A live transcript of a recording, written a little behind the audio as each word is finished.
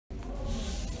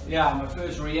Yeah, my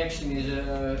first reaction is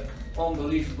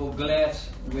unbelievable glad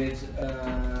with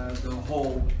the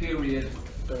whole period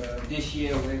this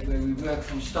year where we worked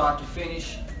from start to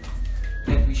finish,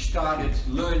 that we started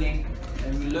learning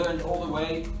and we learned all the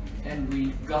way, and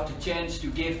we got the chance to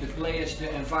give the players the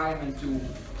environment to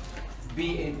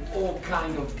be in all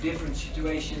kind of different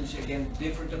situations, against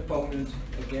different opponents,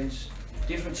 against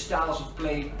different styles of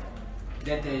play,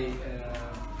 that they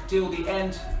till the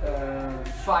end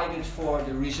fighted for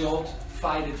the result,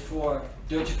 fighted for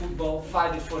Dutch football,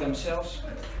 fighted for themselves,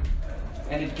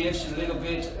 and it gives a little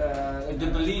bit the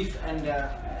belief and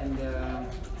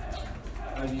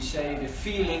how do you say, the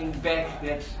feeling back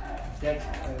that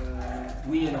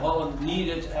we in Holland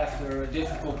needed after a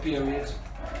difficult period,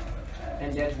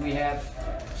 and that we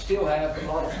still have a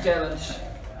lot of talents,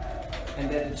 and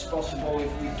that it's possible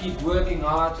if we keep working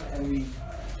hard and we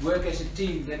work as a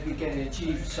team that we can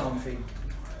achieve something.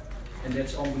 And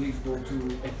that's unbelievable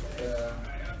to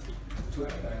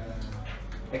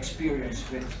experience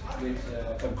with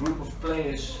a group of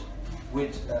players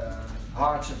with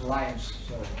hearts of lions.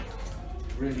 So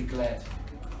really glad.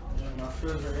 My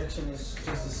first reaction is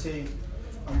just to say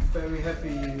I'm very happy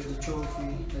with the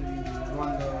trophy that we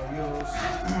won the Euros.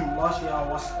 Last year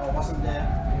I wasn't there,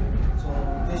 so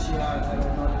this year I got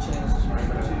another chance to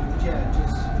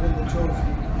just win the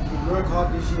trophy. We work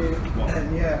hard this year,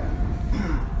 and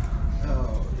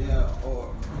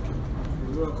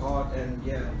we work hard and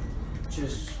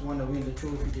just want to win the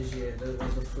trophy this year. That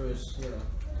was the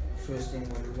first thing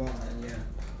when we won, and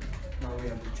now we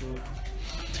have the trophy.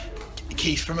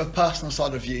 Kees, from a personal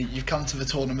side of you, you've come to the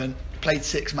tournament, played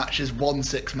 6 matches, won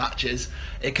 6 matches.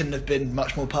 It couldn't have been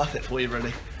much more perfect for you,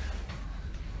 really.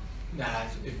 Yeah,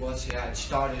 it was. Yeah, it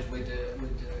started with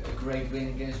a great win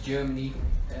against Germany,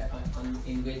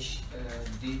 in which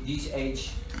this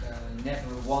age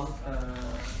never won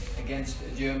against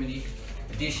Germany.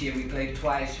 This year we played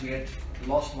twice. We had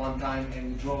lost one time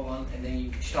and we draw one, and then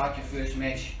you start your first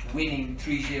match winning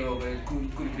 3-0, but it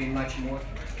could have been much more.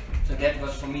 So that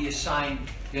was for me a sign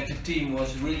that the team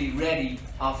was really ready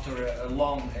after a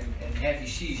long and heavy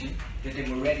season, that they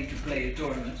were ready to play a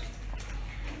tournament.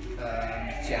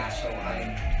 So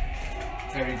I'm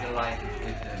very delighted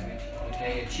with what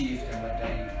they achieved and what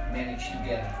they managed to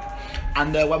get.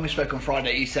 And when we spoke on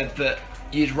Friday, you said that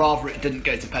you'd rather it didn't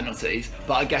go to penalties,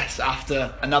 but I guess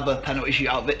after another penalty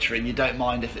shootout victory, you don't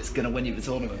mind if it's going to win you the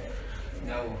tournament.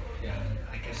 No,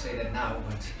 I can say that now,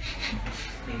 but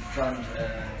in front,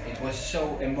 it was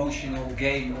so emotional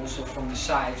game also from the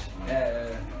side,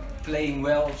 playing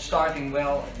well, starting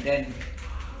well, and then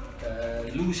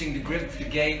losing the grip of the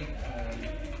game,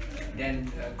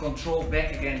 then control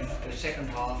back again the second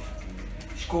half,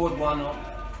 scored 1-0,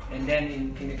 and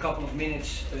then in a couple of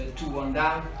minutes 2-1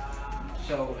 down.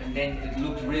 So, and then it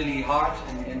looked really hard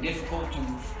and difficult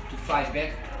to fight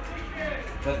back.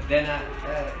 But then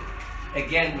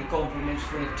again, the compliments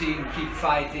for the team, keep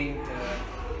fighting.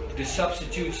 The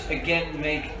substitutes again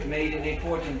made an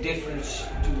important difference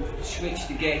to switch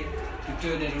the game, to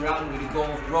turn it around with the goal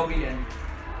of Robbie and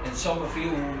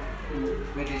Sommerville, who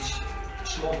with his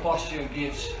small posture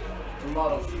gives a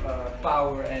lot of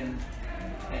power and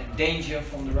danger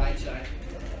from the right side.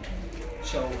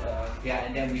 So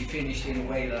and then we finished in a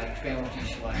way like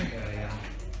penalties,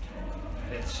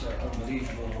 that's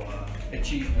unbelievable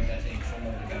achievement, I think, from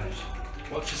all the guys.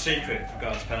 What's the secret for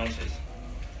regards to penalties?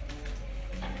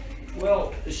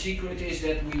 Well, the secret is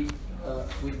that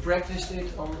we practiced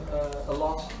it on a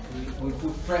lot. We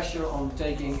put pressure on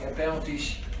taking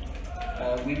penalties.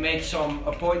 We made some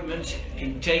appointments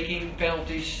in taking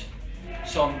penalties,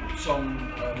 some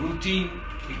routine.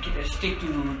 Stick to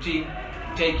the routine.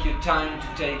 Take your time to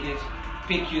take it.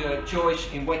 Pick your choice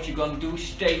in what you're gonna do.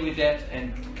 Stay with that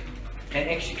and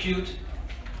execute.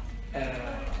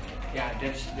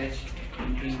 That's the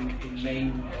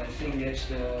main thing. That's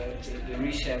the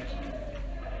recept,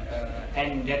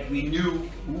 and that we knew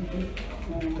who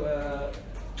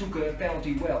took a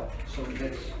penalty well. So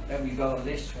that we got a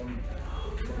list from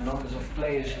numbers of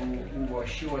players who were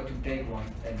sure to take one,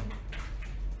 and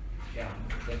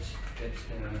that's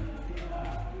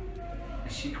the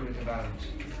secret about it.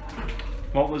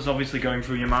 What was obviously going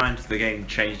through your mind? The game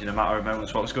changed in a matter of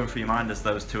moments. What was going through your mind as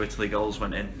those 2 Italy goals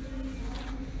went in?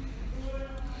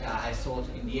 I thought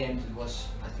in the end it was,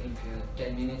 I think,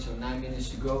 10 minutes or 9 minutes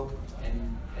to go,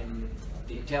 and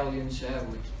the Italians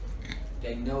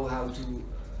they know how to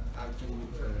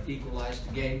equalize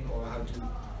the game, or how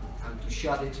to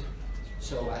shut it.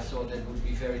 So I thought that would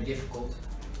be very difficult.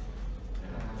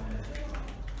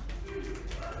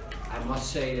 I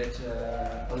must say that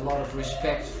a lot of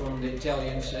respect from the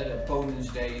Italians. The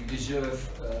opponents, they deserve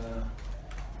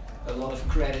a lot of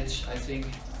credits. I think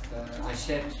I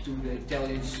said to the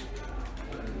Italians,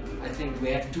 I think we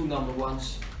have two number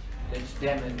ones. That's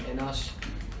them and us.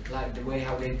 Like the way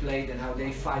how they played and how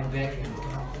they fight back, and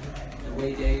the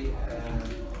way they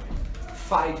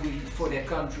fight for their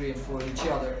country and for each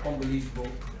other, unbelievable.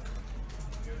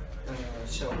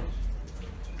 So,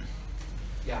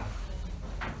 yeah.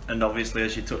 And obviously,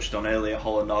 as you touched on earlier,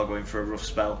 Holland are going for a rough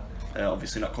spell.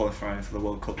 Obviously not qualifying for the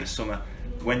World Cup this summer.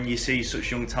 When you see such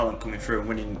young talent coming through and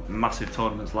winning massive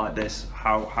tournaments like this,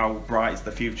 how bright is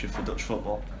the future for Dutch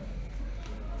football?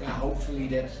 Yeah, hopefully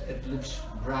that it looks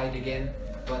bright again,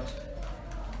 but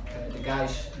the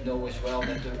guys know as well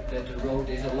that the road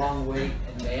is a long way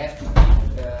and they have to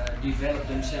develop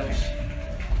themselves.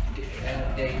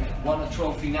 They won a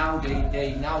trophy now.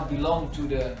 They now belong to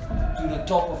the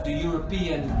top of the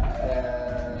European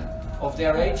of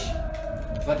their age.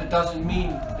 But it doesn't mean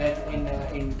that in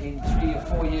 3 or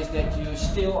 4 years that you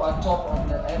still are top on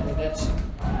the. That's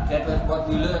what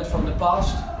we learned from the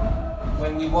past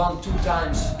when we won 2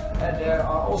 times. There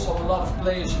are also a lot of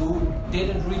players who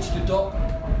didn't reach the top.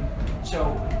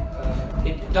 So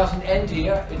it doesn't end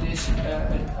here. It is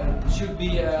should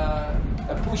be a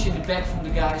push in the back from the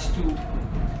guys to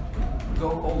go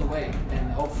all the way,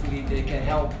 and hopefully they can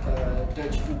help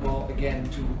Dutch football again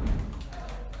to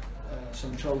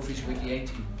some trophies with the A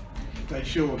team.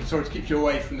 Daishawn, sorry to keep you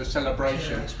away from the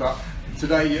celebrations, but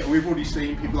today we've already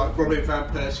seen people like Robin van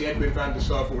Persie, Edwin van der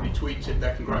Sar have already tweeted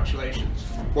their congratulations.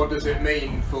 What does it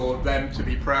mean for them to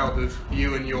be proud of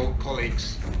you and your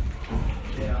colleagues?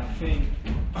 Yeah, I think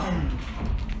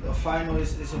the final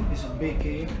is a big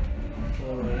game.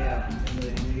 So in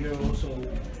the Euro, so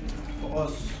for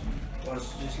us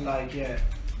was just like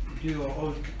do your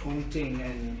own thing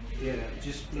and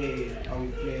just play how we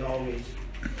play always,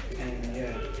 and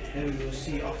then we will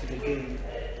see after the game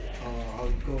how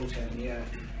it goes, and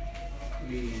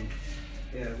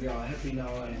we are happy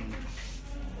now, and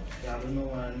I don't know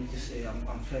what I need to say.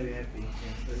 I'm very happy.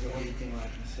 That's the only thing I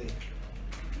can say.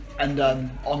 And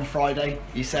on Friday,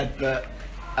 you said that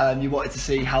you wanted to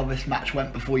see how this match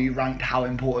went before you ranked how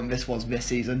important this was this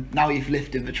season. Now you've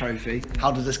lifted the trophy.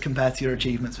 How does this compare to your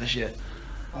achievements this year?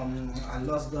 I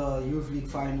lost the Youth League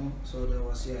final, so there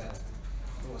was it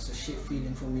was a shit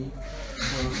feeling for me.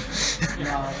 So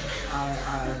now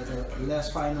the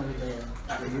last final with the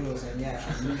Euros, and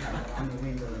I'm gonna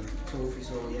win the trophy.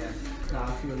 So now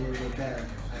I feel a little bit better,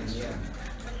 and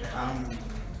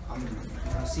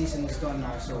my season is done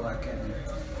now, so I can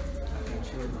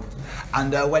chill now.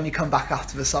 And when you come back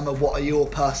after the summer, what are your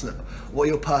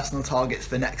personal targets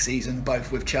for next season,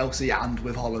 both with Chelsea and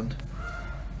with Holland?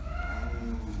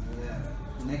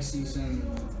 Next season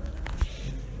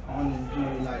I want to do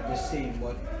like the same,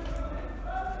 but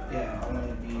I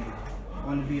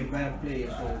want to be a better player.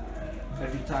 So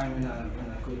every time when I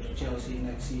go to Chelsea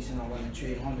next season, I want to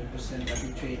train 100%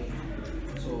 every training.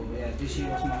 So this year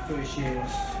was my first year.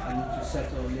 I need to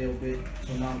settle a little bit.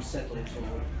 So now I'm settled. So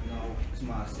now it's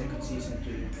my second season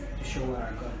to show where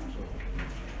I got. So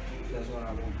that's what I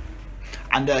want.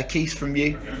 And Kees, from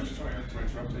you? Okay, I'm just trying to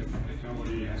interrupt if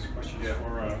nobody has questions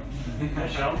for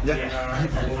Michelle.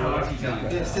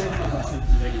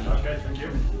 Okay, thank you.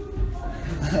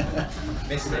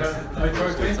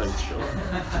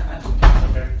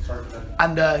 Okay, sorry for that.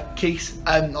 And Kees,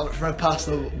 from a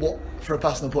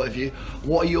personal point of view,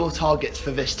 what are your targets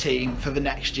for this team for the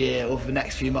next year or for the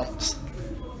next few months?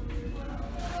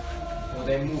 Well,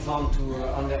 they move on to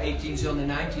under 18s, under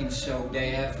 19s, so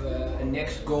they have a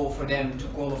next goal for them to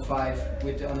qualify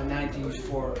with the under 19s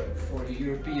for the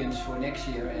Europeans for next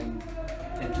year, and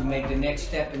to make the next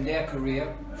step in their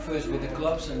career, first with the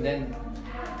clubs and then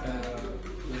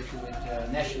with the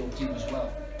national team as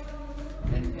well.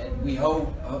 And we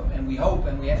hope and we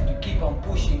have to keep on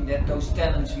pushing that those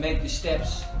talents make the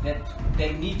steps that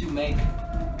they need to make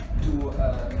to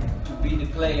be the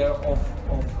player of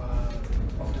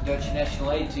the Dutch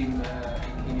national A team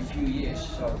in a few years.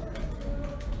 So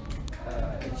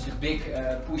it's a big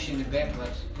push in the back,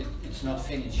 but it's not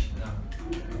finished now.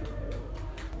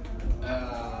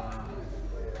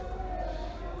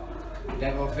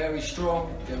 They were very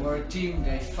strong. They were a team.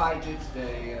 They fight it.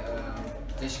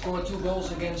 They scored 2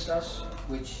 goals against us,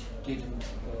 which didn't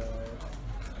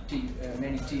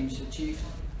many teams achieve.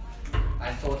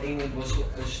 I thought England was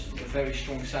a very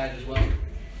strong side as well.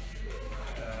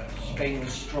 Spain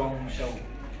was strong, so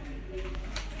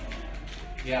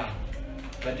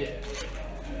but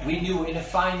we knew in a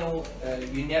final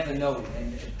you never know,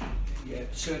 and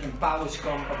certain powers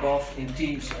come above in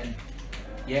teams, and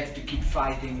you have to keep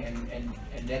fighting,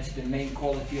 and that's the main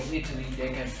quality of Italy. They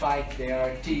can fight, they are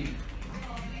a team,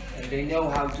 and they know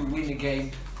how to win a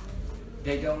game,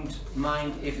 they don't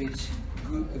mind if it's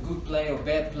a good play or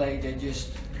bad play. They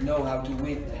just know how to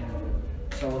win, and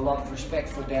so a lot of respect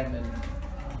for them. And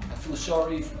I feel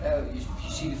sorry. You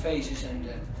see the faces and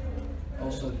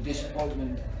also the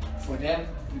disappointment for them,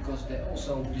 because they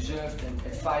also deserved and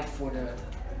fight for the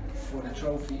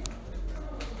trophy.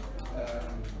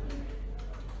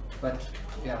 But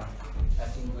yeah, I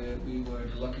think we were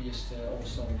the luckiest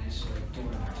also in this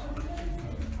tournament.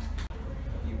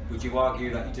 Would you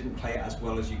argue that you didn't play it as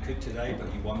well as you could today,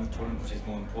 but you won the tournament, which is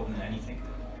more important than anything?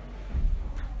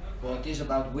 Well, it is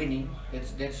about winning.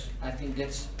 I think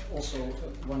that's also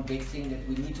one big thing that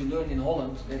we need to learn in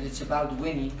Holland, that it's about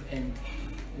winning, and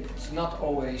it's not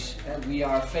always, we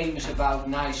are famous about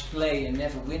nice play and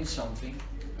never win something.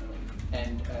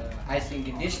 And I think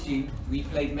in this team we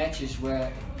played matches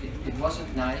where it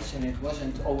wasn't nice and it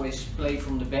wasn't always play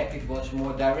from the back, it was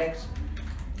more direct.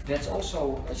 That's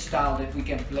also a style that we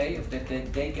can play, or that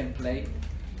they can play.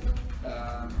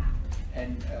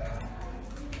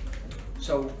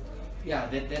 So yeah,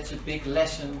 that's a big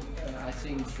lesson I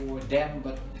think for them,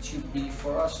 but it should be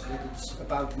for us, that it's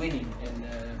about winning. And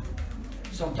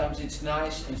sometimes it's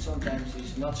nice and sometimes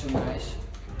it's not so nice.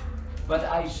 But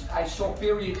I saw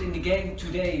period in the game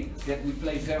today that we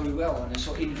played very well, and I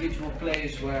saw individual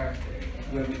players where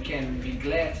we can be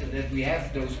glad that we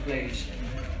have those players.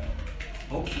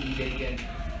 Hopefully they can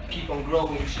keep on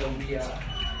growing, so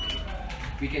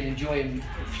we can enjoy them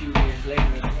a few years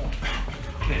later as well.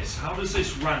 Kees, how does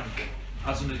this rank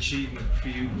as an achievement for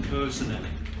you personally,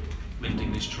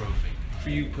 lifting this trophy? For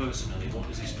you personally, what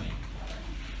does this mean?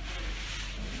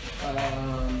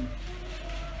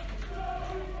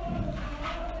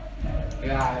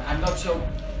 Yeah, I'm not so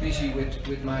busy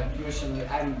with my personal.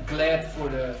 I'm glad for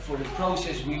the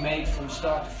process we made from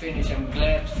start to finish. I'm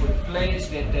glad for the players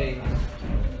that they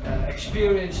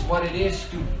experienced what it is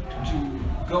to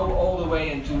go all the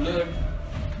way and to learn.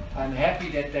 I'm happy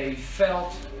that they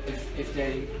felt if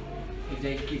they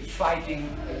keep fighting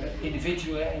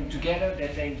individually and together,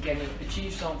 that they can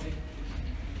achieve something.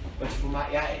 But for my,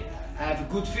 I have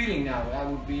a good feeling now. I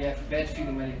would have a bad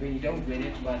feeling when you don't win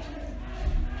it, but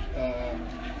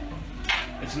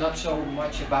it's not so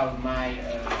much about my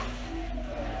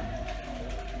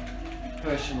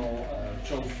personal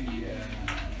trophy.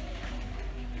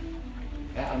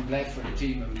 I'm glad for the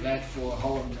team, I'm glad for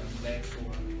Holland, I'm glad for,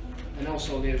 and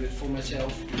also a little bit for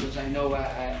myself, because I know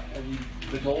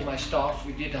with all my staff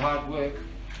we did hard work,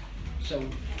 so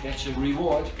that's a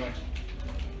reward. But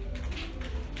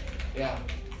yeah,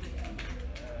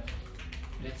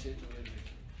 that's it.